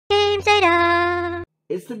game's data.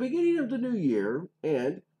 It's the beginning of the new year,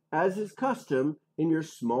 and as is custom in your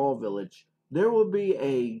small village, there will be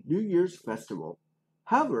a New Year's festival.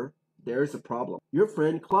 However, there is a problem. Your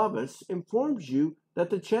friend Clovis informs you that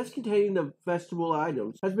the chest containing the festival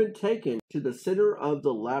items has been taken to the center of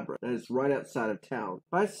the labyrinth that is right outside of town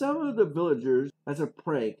by some of the villagers as a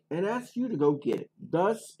prank and asks you to go get it.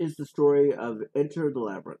 Thus is the story of Enter the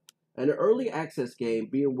Labyrinth, an early access game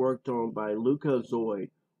being worked on by Luca Zoid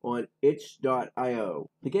on itch.io.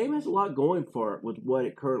 The game has a lot going for it with what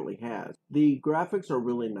it currently has. The graphics are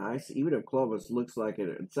really nice, even if Clovis looks like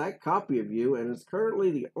an exact copy of you and is currently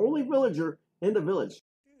the only villager in the village.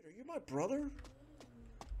 Dude, are you my brother?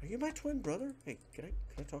 Are you my twin brother? Hey, can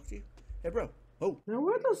I talk to you? Hey, bro. Oh. Now,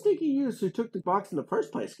 where'd those stinky youths who took the box in the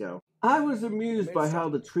first place go? I was amused by how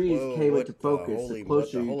the trees came into focus the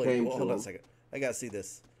closer you came to them. Hold on a second. I gotta see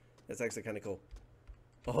this. That's actually kind of cool.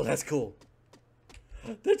 Oh, that's cool.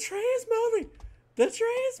 The tree is moving. The tree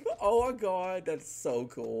is oh my god, that's so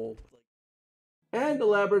cool. And the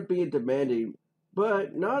labyrinth being demanding,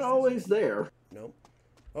 but not always there. Nope.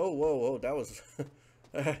 Oh, whoa, that was...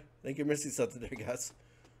 I think you're missing something there, guys.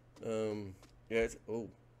 Yes. Oh.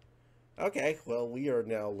 Okay, well, we are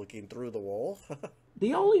now looking through the wall.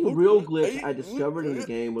 The only real glitch I discovered in the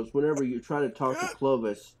game was whenever you try to talk to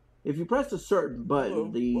Clovis. If you pressed a certain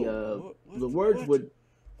button, the words would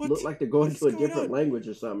look like they're going to a different language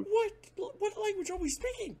or something. What language are we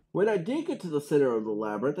speaking? When I did get to the center of the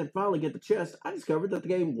labyrinth and finally get the chest, I discovered that the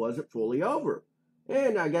game wasn't fully over.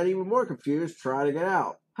 And I got even more confused trying to get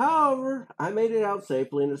out. However, I made it out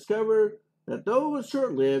safely and discovered that though it was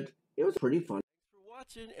short-lived, it was pretty fun. Thanks for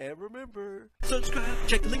watching, and remember, subscribe,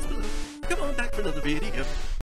 check the links below. Come on back for another video.